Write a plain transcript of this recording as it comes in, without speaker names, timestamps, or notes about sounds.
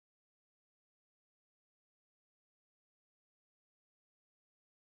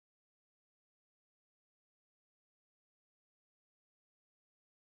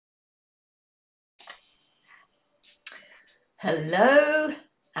Hello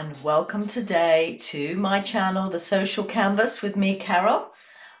and welcome today to my channel, The Social Canvas with me, Carol.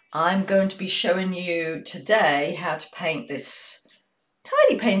 I'm going to be showing you today how to paint this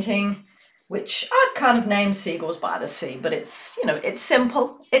tiny painting, which I've kind of named Seagulls by the Sea, but it's, it's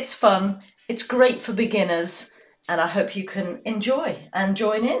simple, it's fun, it's great for beginners, and I hope you can enjoy and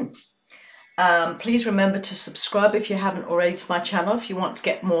join in. Please remember to subscribe if you haven't already to my channel if you want to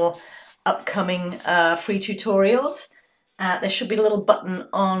get more upcoming free tutorials. There should be a little button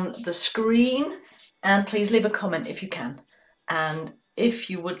on the screen, and please leave a comment if you can. And if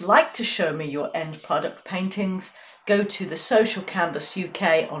you would like to show me your end product paintings, go to the Social Canvas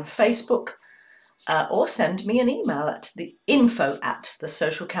UK on Facebook or send me an email at the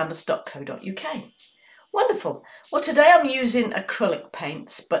info@thesocialcanvas.co.uk. Wonderful. Well, today I'm using acrylic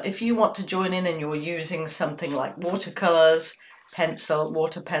paints, but if you want to join in and you're using something like watercolors,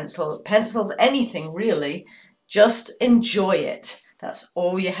 water pencils, anything really, just enjoy it. That's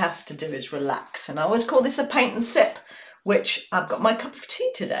all you have to do is relax. And I always call this a paint and sip, which I've got my cup of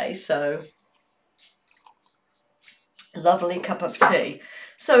tea today, so lovely cup of tea.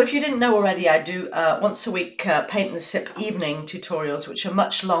 So if you didn't know already, I do once a week paint and sip evening tutorials, which are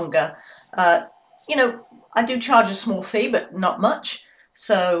much longer. I do charge a small fee, but not much.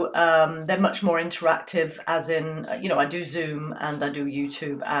 So they're much more interactive, as in, I do Zoom and I do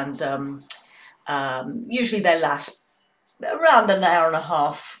YouTube, and usually they last around an hour and a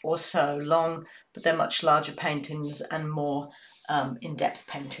half or so long, but they're much larger paintings and more in-depth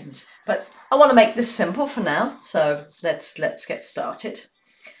paintings. But I want to make this simple for now, so let's get started.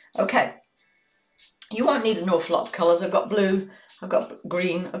 Okay, you won't need an awful lot of colours. I've got blue, I've got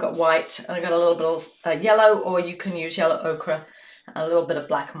green, I've got white, and I've got a little bit of yellow, or you can use yellow ochre, and a little bit of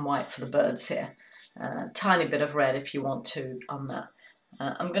black and white for the birds here. A tiny bit of red if you want to on that.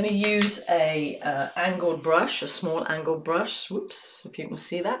 I'm going to use a angled brush, a small angled brush. Whoops, if you can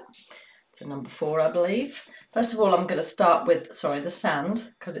see that. It's a number 4, I believe. First of all, I'm going to start with, the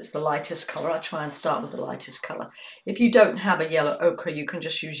sand, because it's the lightest colour. I try and start with the lightest colour. If you don't have a yellow ochre, you can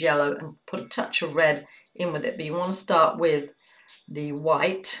just use yellow and put a touch of red in with it. But you want to start with the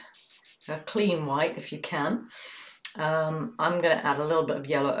white, a clean white if you can. I'm going to add a little bit of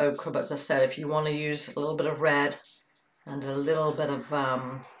yellow ochre, but as I said, if you want to use a little bit of red and a little bit of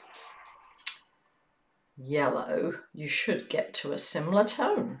yellow, you should get to a similar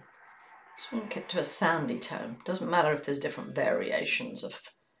tone. Just want to get to a sandy tone. Doesn't matter if there's different variations of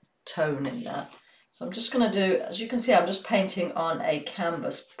tone in that. So I'm just going to do, as you can see, I'm just painting on a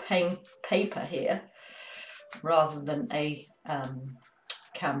canvas paper here, rather than a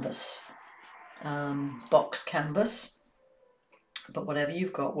canvas box canvas. But whatever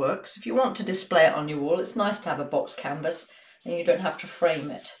you've got works. If you want to display it on your wall, it's nice to have a box canvas and you don't have to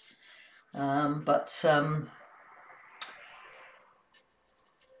frame it. I'm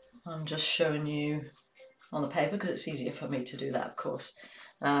just showing you on the paper because it's easier for me to do that, of course.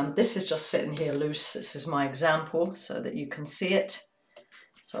 This is just sitting here loose. This is my example so that you can see it.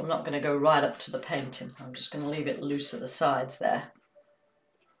 So I'm not going to go right up to the painting. I'm just going to leave it loose at the sides there.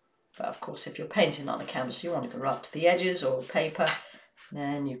 But of course, if you're painting on a canvas, you want to go right to the edges or paper,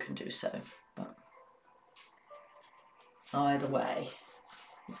 then you can do so. But either way,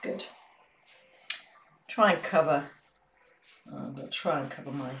 it's good. I'm going to try and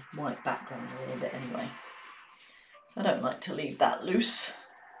cover my white background a little bit anyway. So I don't like to leave that loose.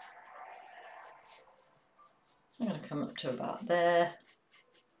 I'm going to come up to about there.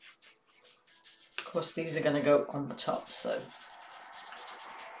 Of course, these are going to go on the top, so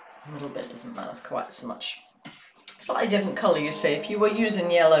a little bit doesn't matter quite so much. Slightly different colour, you see. If you were using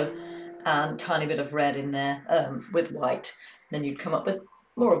yellow and a tiny bit of red in there with white, then you'd come up with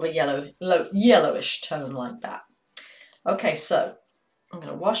more of a yellowish tone like that. Okay, so I'm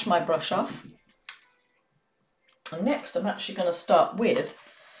going to wash my brush off. And next I'm actually going to start with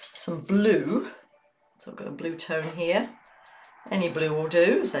some blue. So I've got a blue tone here. Any blue will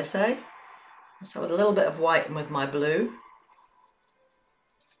do, as they say. I'll start with a little bit of white and with my blue.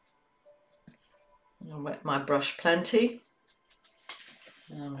 I'll wet my brush plenty.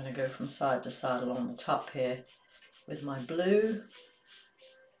 And I'm going to go from side to side along the top here with my blue.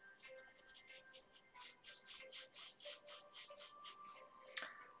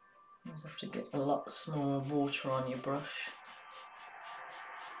 You just have to get a lot more water on your brush.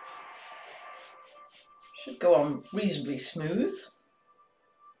 Should go on reasonably smooth.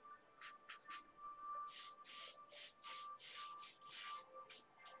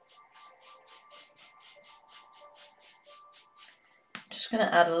 Going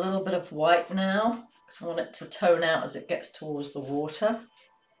to add a little bit of white now because I want it to tone out as it gets towards the water.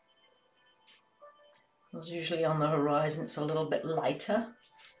 A Because usually on the horizon it's a little bit lighter.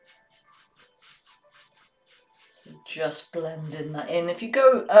 So just blending that in. If you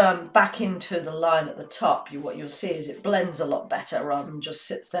go back into the line at the top, what you'll see is it blends a lot better rather than just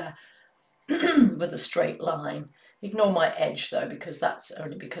sits there with a straight line. Ignore my edge though, because that's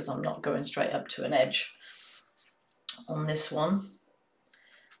only because I'm not going straight up to an edge on this one.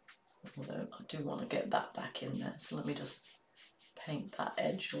 Although I do want to get that back in there, so let me just paint that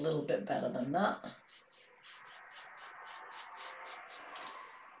edge a little bit better than that.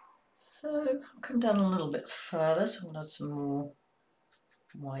 So I'll come down a little bit further, so I'm going to add some more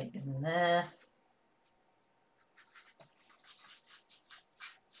white in there.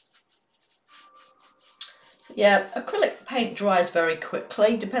 So yeah, acrylic paint dries very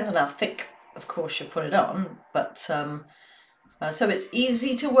quickly, depends on how thick, of course, you put it on, but so it's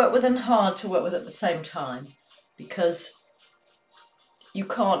easy to work with and hard to work with at the same time, because you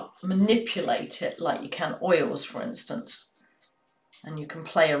can't manipulate it like you can oils, for instance. And you can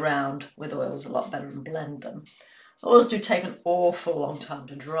play around with oils a lot better and blend them. Oils do take an awful long time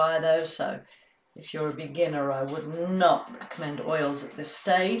to dry though, so if you're a beginner I would not recommend oils at this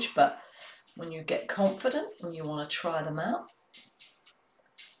stage, but when you get confident and you want to try them out,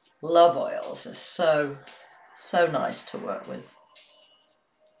 love oils. They're so nice to work with.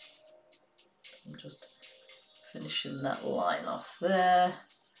 I'm just finishing that line off there.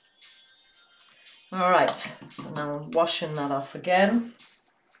 Alright, so now I'm washing that off again.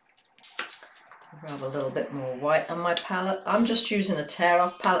 Grab a little bit more white on my palette. I'm just using a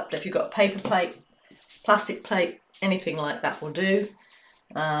tear-off palette, but if you've got a paper plate, plastic plate, anything like that will do.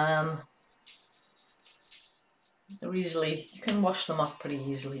 You can wash them off pretty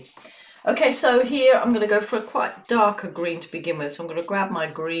easily. Okay, so here I'm going to go for a quite darker green to begin with. So I'm going to grab my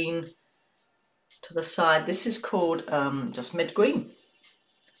green to the side. This is called just mid-green.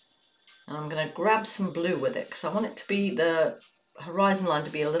 And I'm going to grab some blue with it because I want it to be the horizon line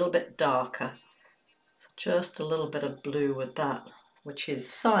to be a little bit darker. So just a little bit of blue with that, which is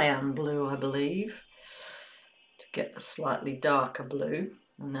cyan blue, I believe, to get a slightly darker blue.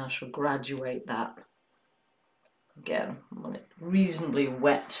 And now she'll graduate that. Again, I want it reasonably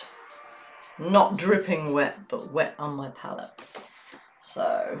wet, not dripping wet, but wet on my palette.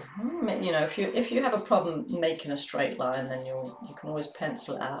 So, you know, if you have a problem making a straight line, then you can always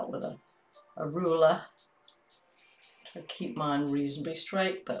pencil it out with a ruler. Try to keep mine reasonably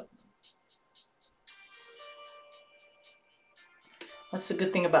straight, but that's the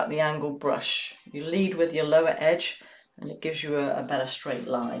good thing about the angled brush. You lead with your lower edge and it gives you a better straight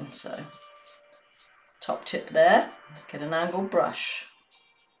line. So, top tip there, get an angled brush.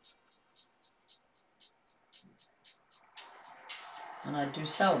 And I do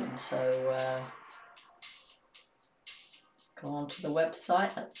sell them, so go onto the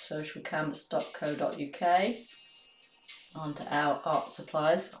website at socialcanvas.co.uk, onto our art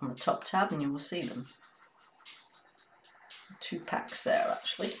supplies on the top tab, and you will see them. 2 packs there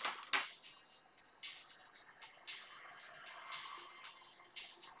actually. So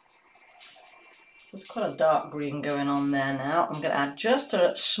there's quite a dark green going on there now. I'm going to add just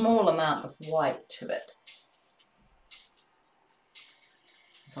a small amount of white to it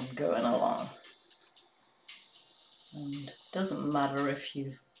as I'm going along. And it doesn't matter if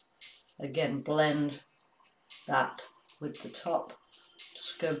you, again, blend that with the top.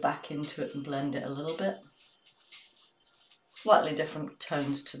 Just go back into it and blend it a little bit. Slightly different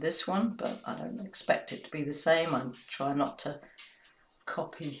tones to this one, but I don't expect it to be the same. I try not to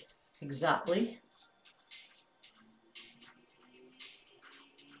copy exactly.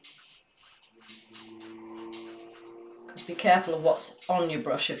 Be careful of what's on your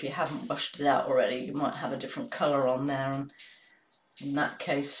brush. If you haven't brushed it out already, you might have a different colour on there, and in that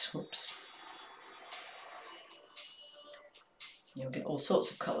case, whoops, you'll get all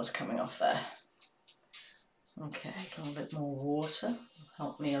sorts of colours coming off there. Okay, a little bit more water will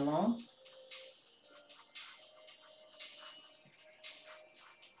help me along.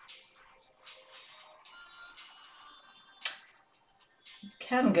 You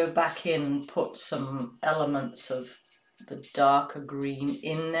can go back in and put some elements of the darker green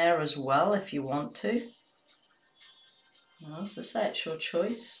in there as well if you want to. Well, as I say, it's your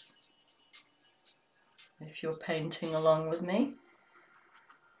choice if you're painting along with me.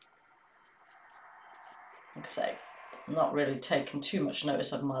 Like I say, I'm not really taking too much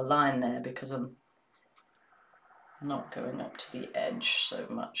notice of my line there because I'm not going up to the edge so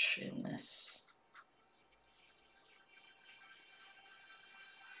much in this.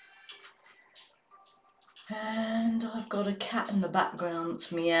 And I've got a cat in the background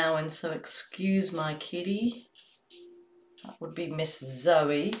that's meowing, so excuse my kitty. That would be Miss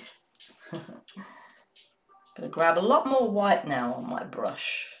Zoe. I'm going to grab a lot more white now on my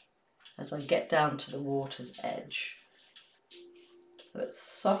brush as I get down to the water's edge. So it's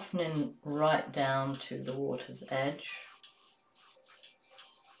softening right down to the water's edge.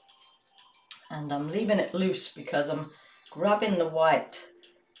 And I'm leaving it loose because I'm grabbing the white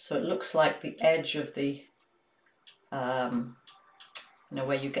so it looks like the edge of the, you know,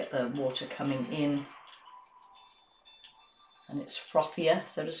 where you get the water coming in and it's frothier,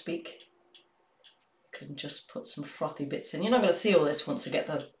 so to speak. You can just put some frothy bits in. You're not going to see all this once I get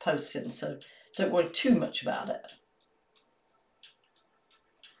the posts in, so don't worry too much about it.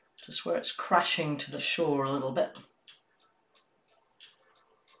 Just where it's crashing to the shore a little bit.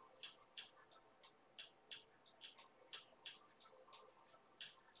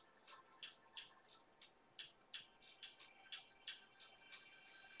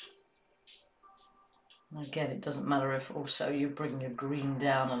 And again, it doesn't matter if also you bring your green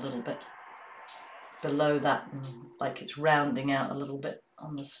down a little bit below that, and like it's rounding out a little bit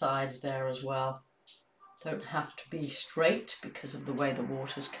on the sides there as well. Don't have to be straight because of the way the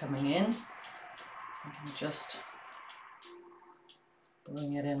water's coming in. You can just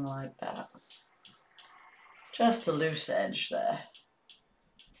bring it in like that. Just a loose edge there.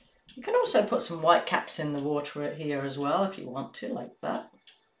 You can also put some white caps in the water here as well if you want to, like that.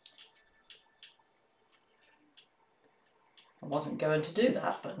 I wasn't going to do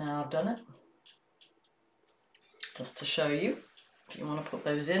that, but now I've done it. Just to show you, if you want to put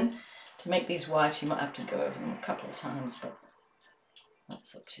those in. To make these white, you might have to go over them a couple of times, but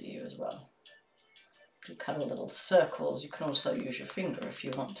that's up to you as well. Do cut a little circles. You can also use your finger if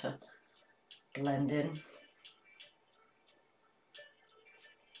you want to blend in.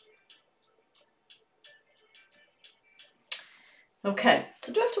 Okay,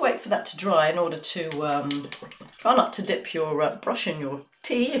 so do you have to wait for that to dry in order to try not to dip your brush in your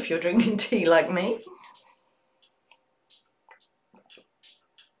tea if you're drinking tea like me.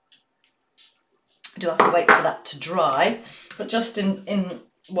 Do have to wait for that to dry, but just in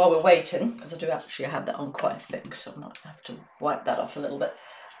while we're waiting, because I do actually have that on quite thick, so I might have to wipe that off a little bit.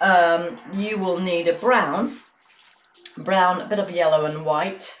 You will need a brown, a bit of yellow and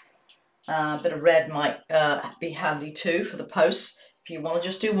white. A bit of red might be handy too for the posts. If you want to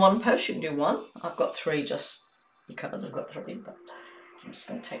just do one post, you can do one. I've got three just because I've got three, but I'm just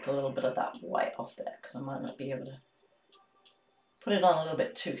going to take a little bit of that white off there because I might not be able to put it on a little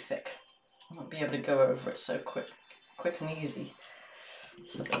bit too thick. I won't be able to go over it so quick and easy.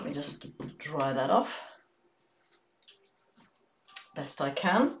 So let me just dry that off best I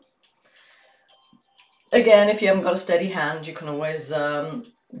can. Again, if you haven't got a steady hand, you can always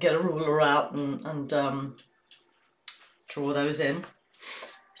get a ruler out and draw those in.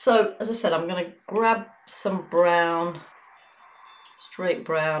 So as I said, I'm going to grab some brown, straight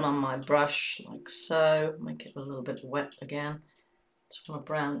brown on my brush like so. Make it a little bit wet again. Just want a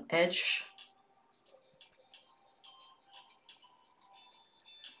brown edge.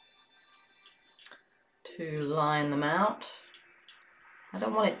 To line them out. I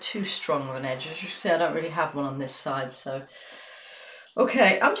don't want it too strong of an edge. As you can see, I don't really have one on this side, so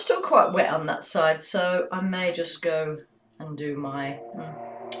okay, I'm still quite wet on that side, so I may just go and do my,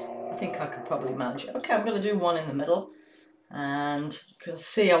 I think I could probably manage it. Okay, I'm going to do one in the middle, and you can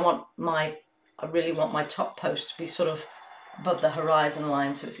see I really want my top post to be sort of above the horizon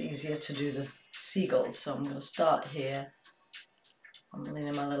line, so it's easier to do the seagulls. So I'm going to start here. I'm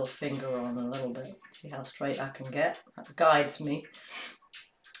leaning my little finger on a little bit, see how straight I can get. That guides me,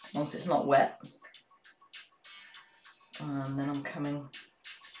 as long as it's not wet. And then I'm coming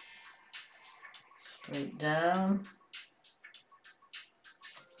straight down,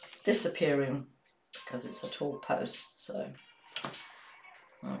 disappearing because it's a tall post. So,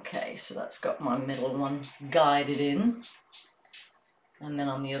 okay, so that's got my middle one guided in. And then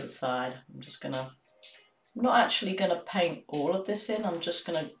on the other side, I'm not actually going to paint all of this in. I'm just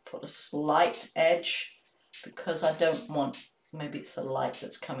going to put a slight edge because I don't want, maybe it's the light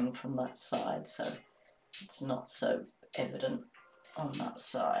that's coming from that side, so it's not so evident on that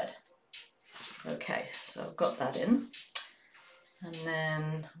side. Okay, so I've got that in. And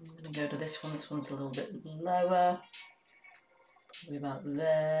then I'm going to go to this one. This one's a little bit lower, probably about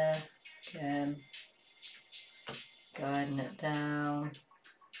there. Again, guiding it down.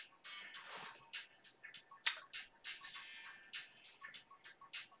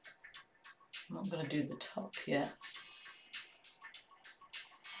 I'm not going to do the top yet.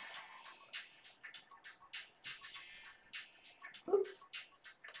 Oops.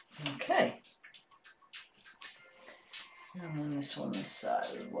 Okay. And then this one this side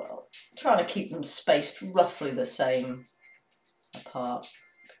as well. Trying to keep them spaced roughly the same apart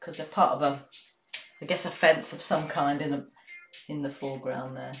because they're part of I guess, a fence of some kind in the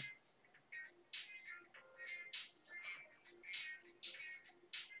foreground there.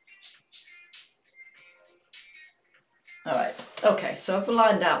 All right, okay, so I've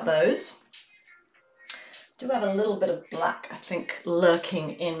lined out those. Do have a little bit of black, I think,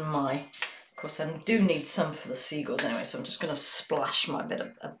 lurking in my, of course I do need some for the seagulls anyway, so I'm just going to splash a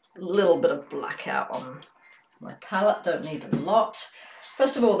little bit of black out on my palette. Don't need a lot.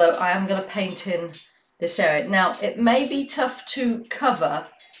 First of all though, I am going to paint in this area. Now it may be tough to cover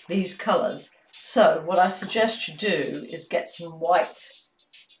these colours, so what I suggest you do is get some white,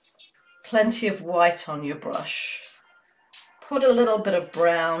 plenty of white on your brush. Put a little bit of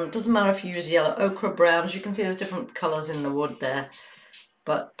brown, doesn't matter if you use yellow ochre brown, as you can see there's different colours in the wood there,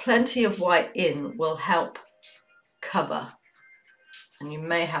 but plenty of white in will help cover, and you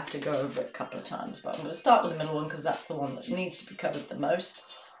may have to go over it a couple of times, but I'm going to start with the middle one because that's the one that needs to be covered the most.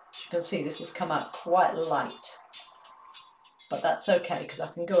 As you can see, this has come out quite light, but that's okay because I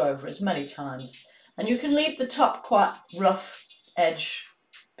can go over as many times, and you can leave the top quite rough edge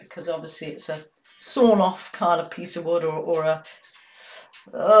because obviously it's a sawn off kind of piece of wood, or a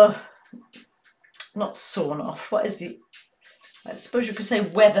not sawn off, what is the, I suppose you could say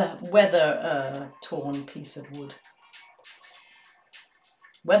weather torn piece of wood,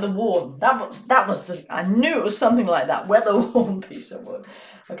 weather worn. That was the, I knew it was something like that, weather worn piece of wood.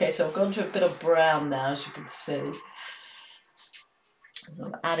 Okay, so I've gone to a bit of brown now, as you can see. So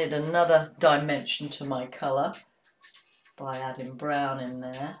I've added another dimension to my colour by adding brown in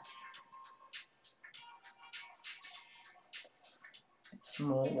there. Some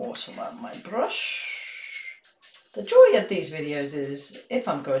more water on my brush. The joy of these videos is if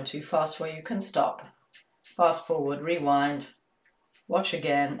I'm going too fast for you, you can stop, fast forward, rewind, watch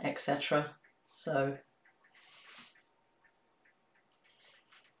again, etc. So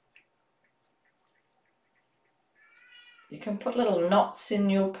you can put little knots in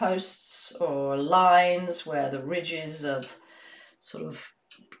your posts or lines where the ridges have sort of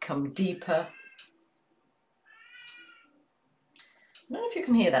become deeper. I don't know if you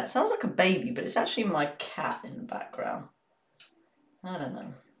can hear that. It sounds like a baby, but it's actually my cat in the background. I don't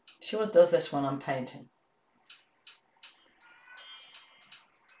know. She always does this when I'm painting.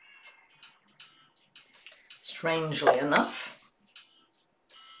 Strangely enough.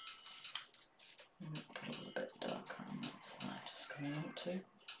 Put a little bit darker on that side, just because I want to.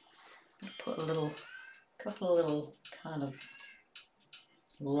 Put a couple of little kind of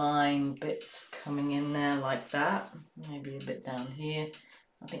line bits coming in there like that, maybe a bit down here.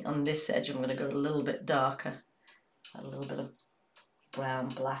 I think on this edge I'm going to go a little bit darker, add a little bit of brown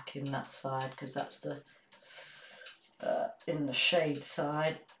black in that side because that's the in the shade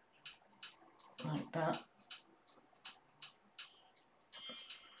side, like that.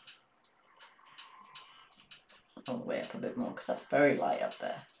 All the way up a bit more because that's very light up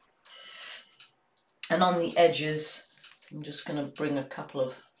there. And on the edges I'm just going to bring a couple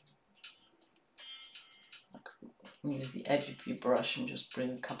of, use the edge of your brush and just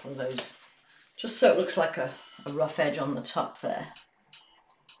bring a couple of those, just so it looks like a rough edge on the top there.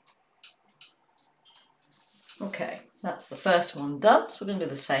 Okay, that's the first one done, so we're going to do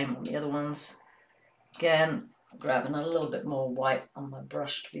the same on the other ones. Again, grabbing a little bit more white on my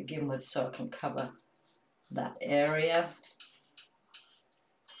brush to begin with so I can cover that area.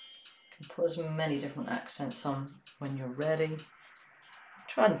 You can put as many different accents on when you're ready.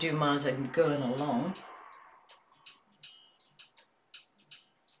 Try and do mine as I'm going along.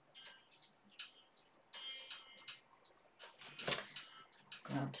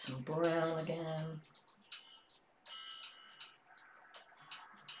 Grab some brown again.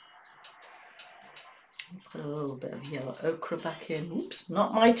 Put a little bit of yellow ochre back in. Oops,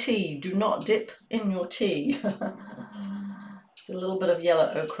 not my tea. Do not dip in your tea. It's a little bit of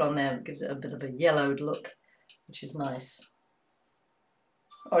yellow ochre on there. It gives it a bit of a yellowed look, which is nice.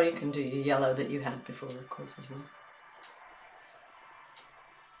 Or you can do your yellow that you had before, of course, as well.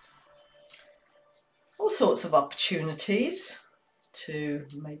 All sorts of opportunities to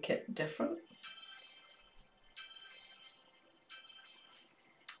make it different.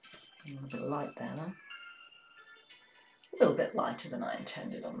 A little bit light there, though. A little bit lighter than I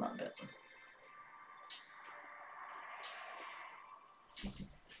intended on that bit.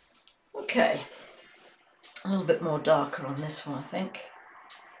 Okay, a little bit more darker on this one, I think.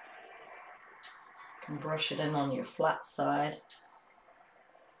 You can brush it in on your flat side.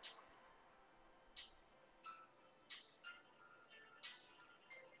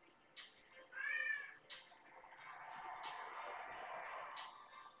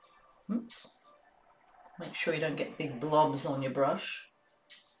 Oops. Make sure you don't get big blobs on your brush.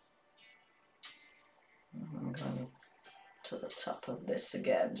 top of this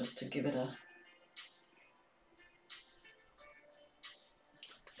again, just to give it a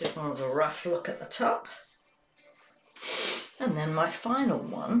bit more of a rough look at the top. And then my final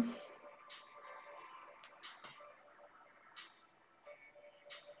one,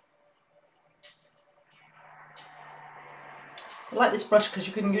 so I like this brush because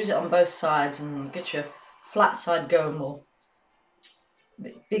you can use it on both sides and get your flat side going more.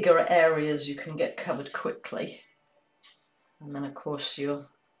 The bigger areas you can get covered quickly. And then of course your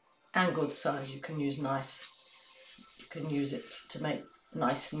angled side you can use it to make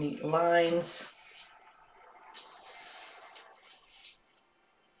nice neat lines.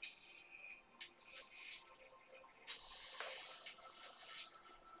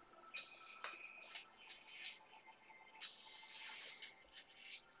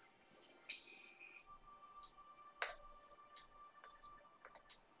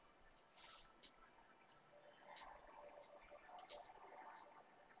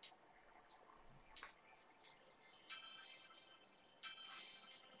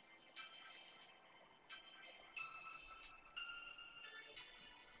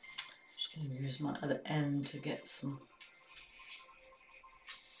 Use my other end to get some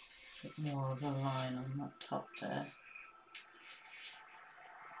bit more of a line on that top there.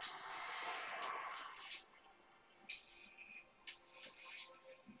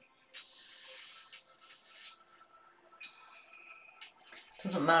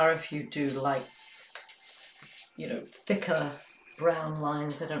 Doesn't matter if you do like, you know, thicker brown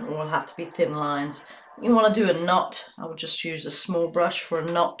lines, they don't all have to be thin lines. You want to do a knot, I would just use a small brush for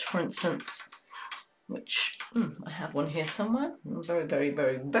a knot, for instance, which I have one here somewhere. A very, very,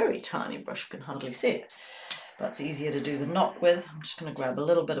 very, very tiny brush, you can hardly see it. That's easier to do the knot with. I'm just going to grab a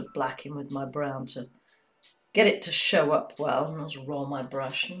little bit of black in with my brown to get it to show up well, and I'll just roll my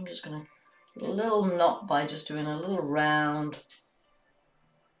brush. And I'm just going to do a little knot by just doing a little round,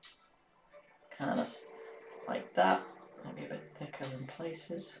 kind of like that, maybe a bit thicker in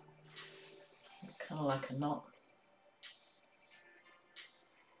places. It's kind of like a knot,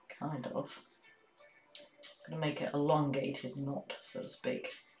 kind of. I'm going to make it elongated knot, so to speak.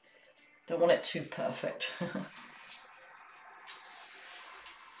 Don't want it too perfect.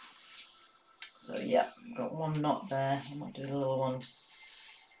 So yeah, I've got one knot there. I might do a little one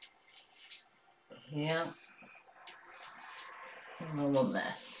here. And another one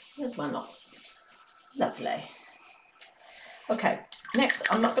there. There's my knots. Lovely. Okay, next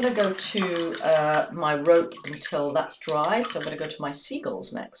I'm not going to go to my rope until that's dry, so I'm going to go to my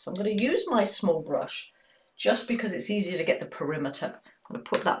Seagulls next. So I'm going to use my small brush just because it's easier to get the perimeter. I'm going to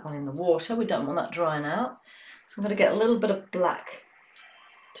put that one in the water. We don't want that drying out. So I'm going to get a little bit of black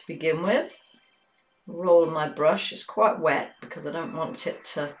to begin with. Roll my brush. It's quite wet because I don't want it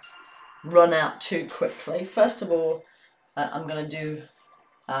to run out too quickly. First of all, I'm going to do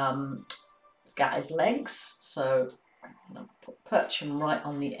this guy's legs. So I'm going to perch him right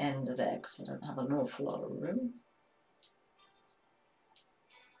on the end of there because I don't have an awful lot of room.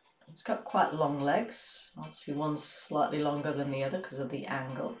 He's got quite long legs. Obviously one's slightly longer than the other because of the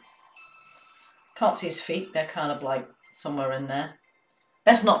angle. Can't see his feet, they're kind of like somewhere in there.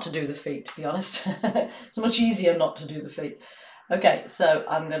 Best not to do the feet, to be honest. It's much easier not to do the feet. Okay, so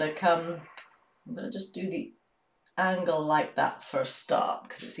I'm going to just do the angle like that for a start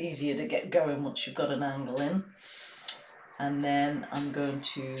because it's easier to get going once you've got an angle in. And then I'm going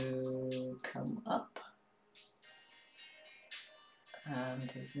to come up. And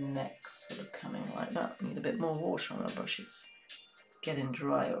his neck's sort of coming like that. Need a bit more water on my brush, it's getting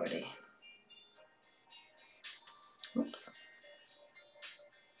dry already. Oops.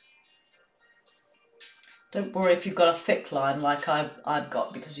 Don't worry if you've got a thick line like I've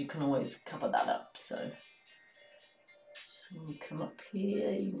got, because you can always cover that up. So when you come up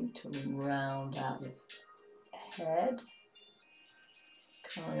here, you need to round out his head.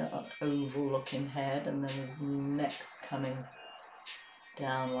 Kind of got an oval looking head, and then his neck's coming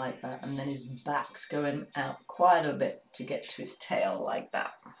down like that, and then his back's going out quite a bit to get to his tail like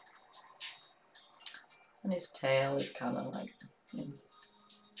that. And his tail is kind of like, you know,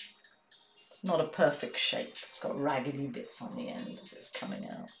 it's not a perfect shape. It's got raggedy bits on the end as it's coming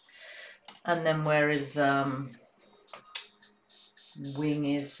out. And then where his wing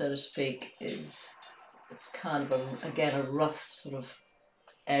is, so to speak, it's kind of again a rough sort of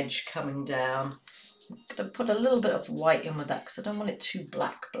edge coming down. I'm going to put a little bit of white in with that because I don't want it too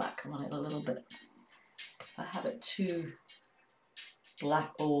black. I want it a little bit, if I have it too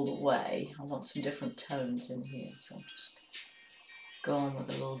black all the way, I want some different tones in here. So I'll just go on with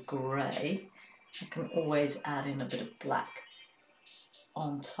a little grey. I can always add in a bit of black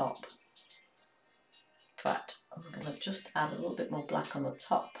on top fact, I'm going to just add a little bit more black on the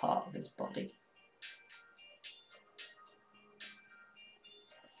top part of his body.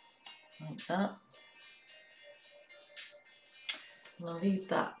 Like that. And I'll leave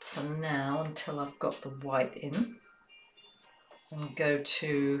that for now until I've got the white in. And go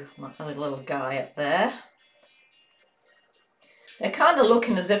to my other little guy up there. They're kind of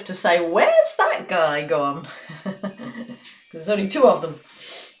looking as if to say, where's that guy gone? There's only two of them.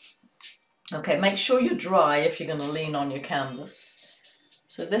 Okay, make sure you're dry if you're going to lean on your canvas.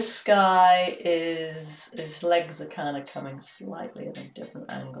 So this guy his legs are kind of coming slightly at a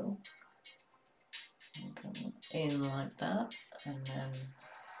different angle. Come in like that, and then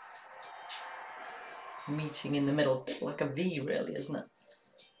meeting in the middle, like a V really, isn't it?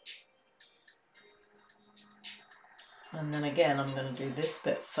 And then again, I'm going to do this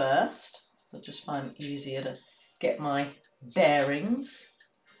bit first. So I just find it easier to get my bearings.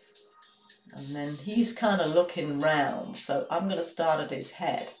 And then he's kind of looking round, so I'm going to start at his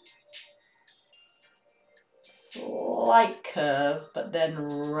head. Slight curve, but then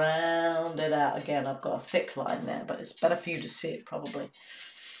round it out again. I've got a thick line there, but it's better for you to see it probably.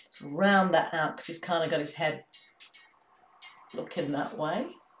 So round that out because he's kind of got his head looking that way.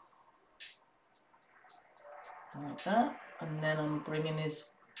 Like that. And then I'm bringing his...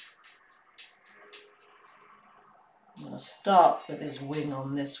 I'm going to start with his wing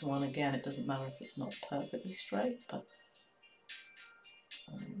on this one again. It doesn't matter if it's not perfectly straight, but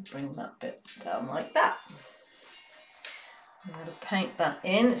bring that bit down like that. I'm going to paint that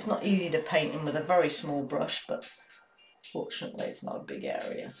in. It's not easy to paint in with a very small brush, but fortunately it's not a big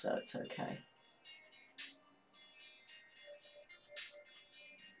area, so it's okay.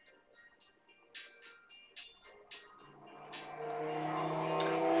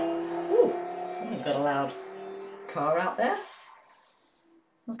 Ooh, someone's got a loud car out there.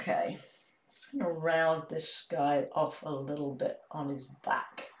 Okay, just going to round this guy off a little bit on his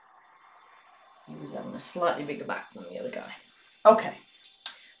back. He's having a slightly bigger back than the other guy. Okay,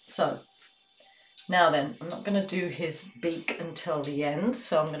 so now then, I'm not going to do his beak until the end,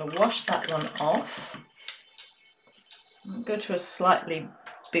 so I'm going to wash that one off. I'll go to a slightly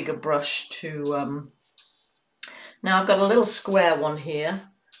bigger brush to... Now I've got a little square one here.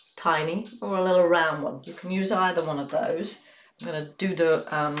 It's tiny, or a little round one. You can use either one of those. I'm going to do the...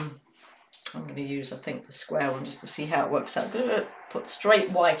 I'm going to use, I think, the square one just to see how it works out. I'm going to put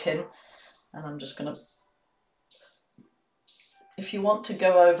straight white in, and I'm just going to... If you want to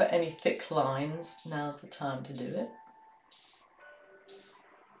go over any thick lines, now's the time to do it.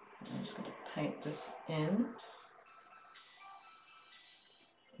 I'm just going to paint this in.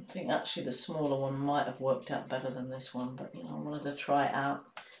 I think actually the smaller one might have worked out better than this one, but you know, I wanted to try it out.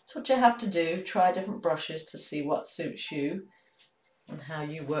 That's what you have to do, try different brushes to see what suits you and how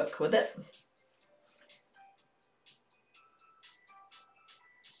you work with it.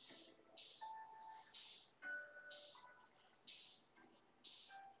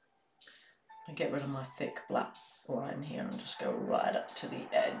 I get rid of my thick black line here and just go right up to the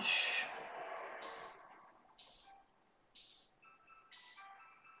edge.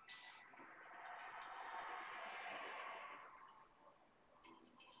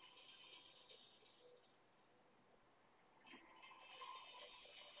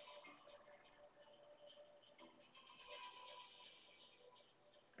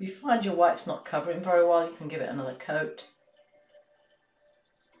 If you find your white's not covering very well, you can give it another coat.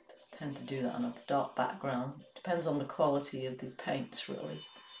 Just tend to do that on a dark background. Depends on the quality of the paints, really.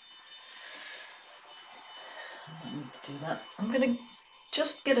 I don't need to do that. I'm going to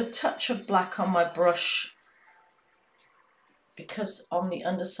just get a touch of black on my brush because on the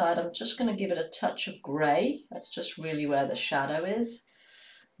underside I'm just going to give it a touch of grey. That's just really where the shadow is.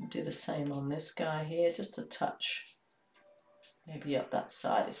 I'll do the same on this guy here, just a touch. Maybe up that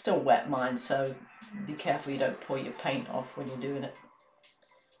side. It's still wet, mine, so be careful you don't pour your paint off when you're doing it.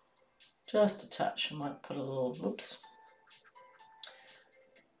 Just a touch. I might put a little, whoops,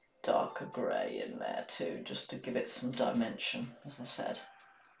 darker grey in there too, just to give it some dimension, as I said.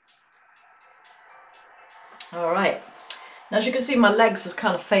 Alright, now as you can see my legs has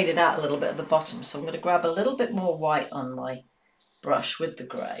kind of faded out a little bit at the bottom, so I'm going to grab a little bit more white on my brush with the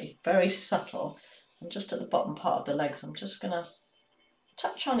grey, very subtle. And just at the bottom part of the legs, I'm just going to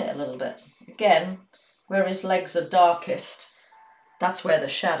touch on it a little bit. Again, where his legs are darkest, that's where the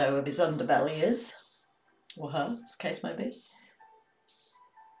shadow of his underbelly is, or her, as the case may be.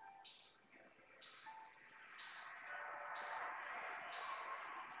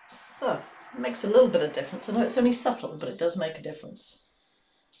 So, it makes a little bit of difference. I know it's only subtle, but it does make a difference.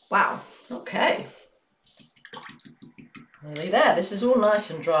 Wow, okay. Nearly there. This is all nice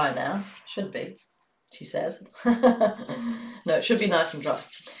and dry now, should be. she says. No, it should be nice and dry.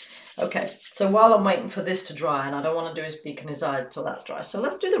 Okay, so while I'm waiting for this to dry, and I don't want to do his beak and his eyes till that's dry, so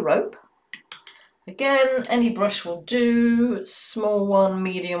let's do the rope. Again, any brush will do, small one,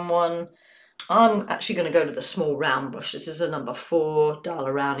 medium one. I'm actually going to go to the small round brush. This is a number 4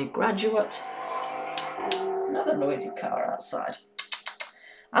 Daler-Rowney Graduate. Another noisy car outside.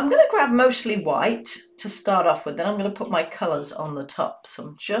 I'm going to grab mostly white to start off with, then I'm going to put my colours on the top. So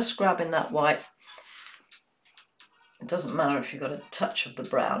I'm just grabbing that white. It doesn't matter if you've got a touch of the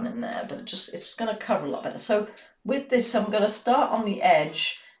brown in there, but it's going to cover a lot better. So with this, I'm going to start on the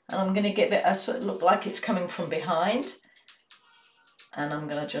edge, and I'm going to give it a sort of look like it's coming from behind. And I'm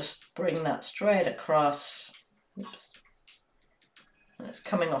going to just bring that straight across. Oops. And it's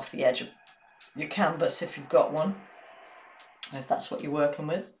coming off the edge of your canvas if you've got one, if that's what you're working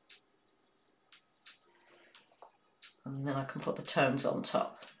with. And then I can put the tones on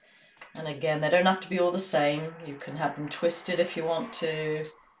top. And again, they don't have to be all the same. You can have them twisted if you want to.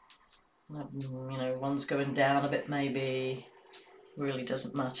 You know, one's going down a bit maybe. Really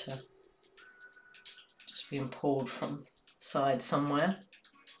doesn't matter. Just being pulled from the side somewhere.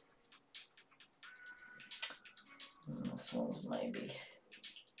 And this one's maybe.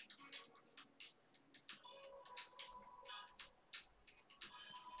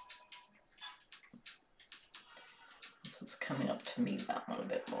 This one's coming up to meet that one a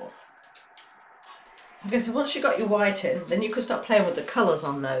bit more. Okay, so once you got your white in, then you can start playing with the colours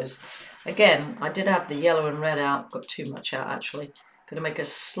on those. Again, I did have the yellow and red out, got too much out actually. Going to make a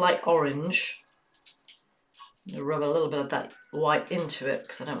slight orange. Rub a little bit of that white into it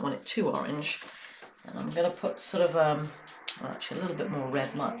because I don't want it too orange. And I'm going to put sort of, well, actually a little bit more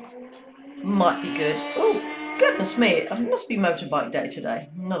red might be good. Oh, goodness me, it must be motorbike day today.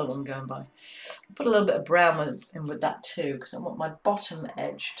 Another one going by. Put a little bit of brown in with that too because I want my bottom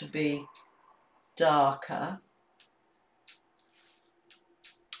edge to be darker.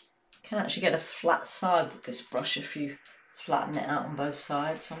 You can actually get a flat side with this brush if you flatten it out on both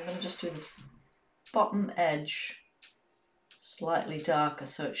sides. So I'm going to just do the bottom edge slightly darker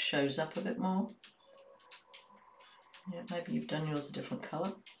so it shows up a bit more. Yeah, maybe you've done yours a different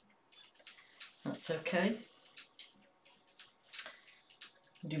colour. That's okay.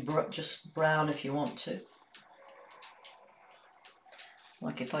 Do just brown if you want to.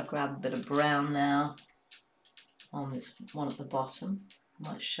 Like if I grab a bit of brown now on this one at the bottom, it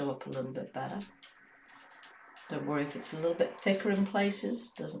might show up a little bit better. Don't worry if it's a little bit thicker in places,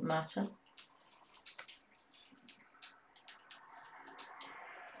 doesn't matter.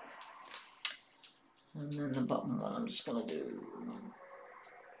 And then the bottom one I'm just going to do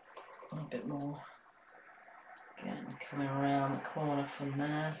a bit more. Again, coming around the corner from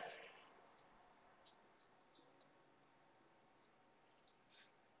there.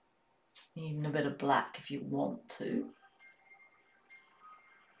 Even a bit of black if you want to.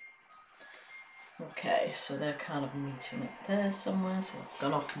 Okay, so they're kind of meeting it there somewhere. So it's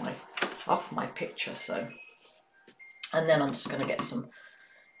gone off my picture. So, and then I'm just going to get some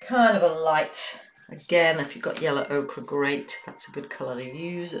kind of a light. Again, if you've got yellow ochre, great. That's a good colour to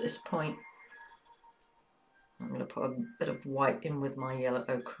use at this point. I'm going to put a bit of white in with my yellow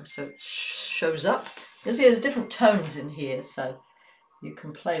ochre so it shows up. You see there's different tones in here, so you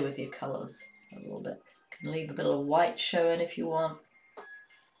can play with your colours a little bit. You can leave a bit of white showing if you want.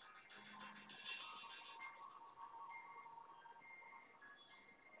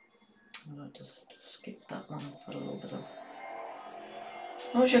 I'll just skip that one and put a little bit of...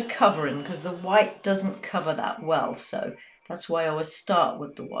 As you're covering, because the white doesn't cover that well, so that's why I always start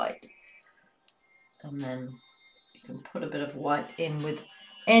with the white. And then you can put a bit of white in with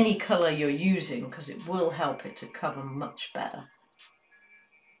any colour you're using because it will help it to cover much better.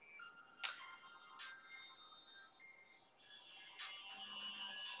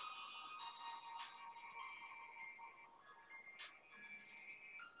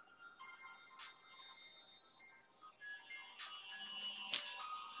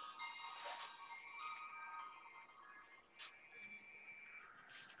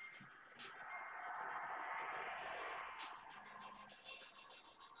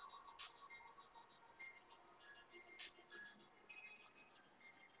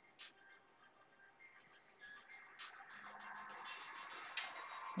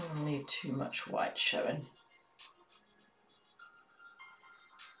 I don't need too much white showing.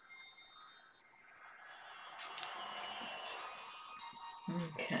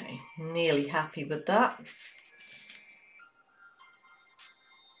 Okay, nearly happy with that.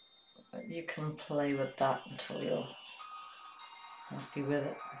 But you can play with that until you're happy with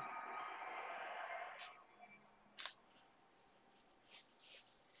it.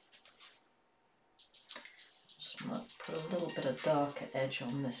 Put a little bit of darker edge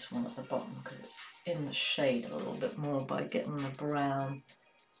on this one at the bottom because it's in the shade a little bit more by getting the brown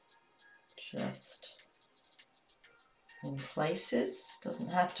just in places. Doesn't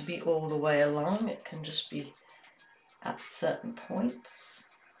have to be all the way along, it can just be at certain points.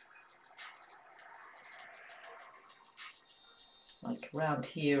 Like around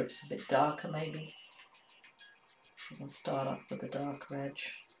here it's a bit darker maybe. You can start off with a darker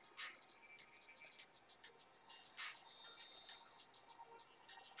edge.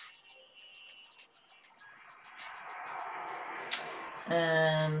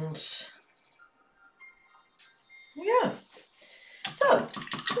 And yeah, so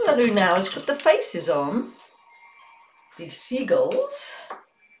what I do now is put the faces on these seagulls,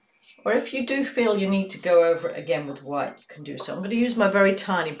 or if you do feel you need to go over it again with white, you can do so. I'm going to use my very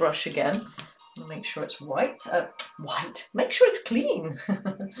tiny brush again. Make sure it's white. Make sure it's clean.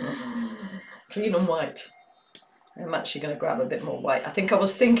 Clean and white. I'm actually going to grab a bit more white. I think I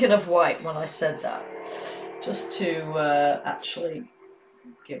was thinking of white when I said that, just to actually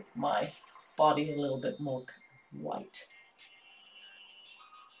give my body a little bit more white.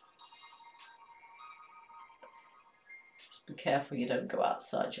 Just be careful you don't go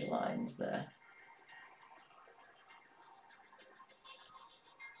outside your lines there.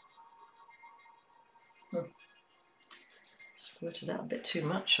 Squirted out a bit too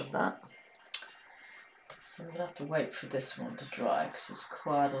much of that. So I'm going to have to wait for this one to dry because there's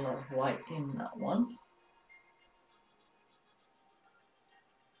quite a lot of white in that one.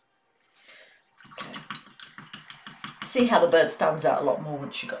 Okay. See how the bird stands out a lot more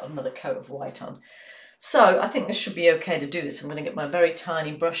once you've got another coat of white on. So I think this should be okay to do this. I'm going to get my very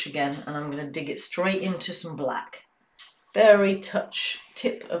tiny brush again and I'm going to dig it straight into some black. Very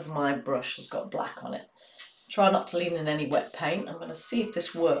tip of my brush has got black on it. Try not to lean in any wet paint. I'm going to see if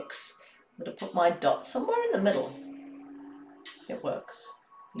this works. I'm going to put my dot somewhere in the middle. It works.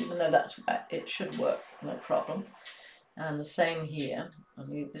 Even though that's wet, it should work, no problem. And the same here. I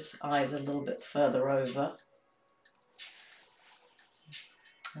mean, this eye is a little bit further over.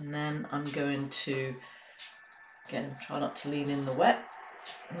 And then I'm going to, again, try not to lean in the wet.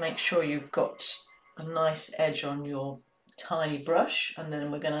 Make sure you've got a nice edge on your tiny brush. And then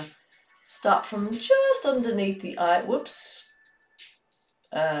we're going to start from just underneath the eye. Whoops.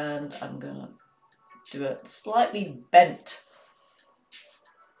 And I'm going to do a slightly bent,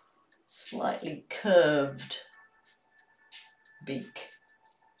 slightly curved beak.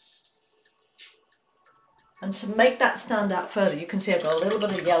 And to make that stand out further, you can see I've got a little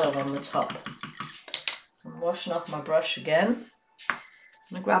bit of yellow on the top. So I'm washing off my brush again. I'm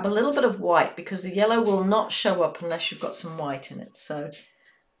going to grab a little bit of white because the yellow will not show up unless you've got some white in it. So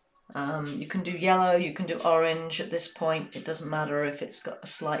you can do yellow, you can do orange at this point. It doesn't matter if it's got a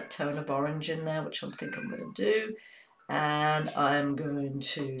slight tone of orange in there, which I think I'm going to do. And I'm going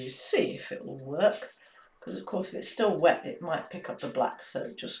to see if it will work. Because of course if it's still wet, it might pick up the black.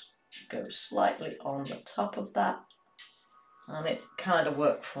 So just go slightly on the top of that. And it kind of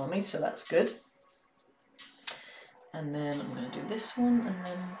worked for me, so that's good. And then I'm going to do this one and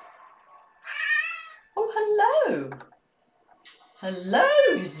then... Oh, hello!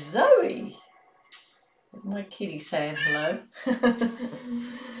 Hello, Zoe! There's my kitty saying hello.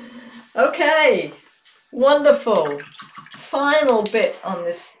 Okay, wonderful. Final bit on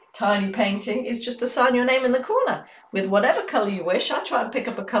this tiny painting is just to sign your name in the corner with whatever colour you wish. I try and pick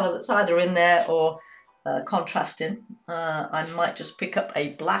up a colour that's either in there or contrasting. I might just pick up a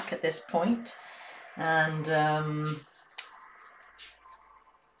black at this point and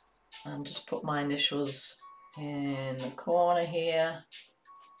just put my initials in the corner here,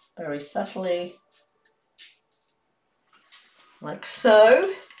 very subtly, like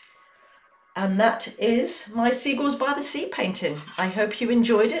so. And that is my Seagulls by the Sea painting. I hope you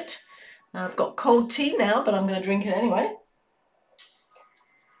enjoyed it. I've got cold tea now, but I'm going to drink it anyway.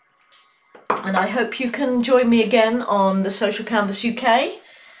 And I hope you can join me again on the Social Canvas UK.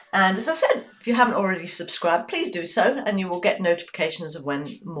 And as I said, if you haven't already subscribed, please do so, and you will get notifications of when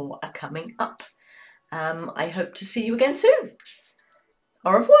more are coming up. I hope to see you again soon.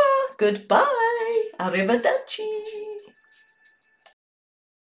 Au revoir, goodbye, arrivederci.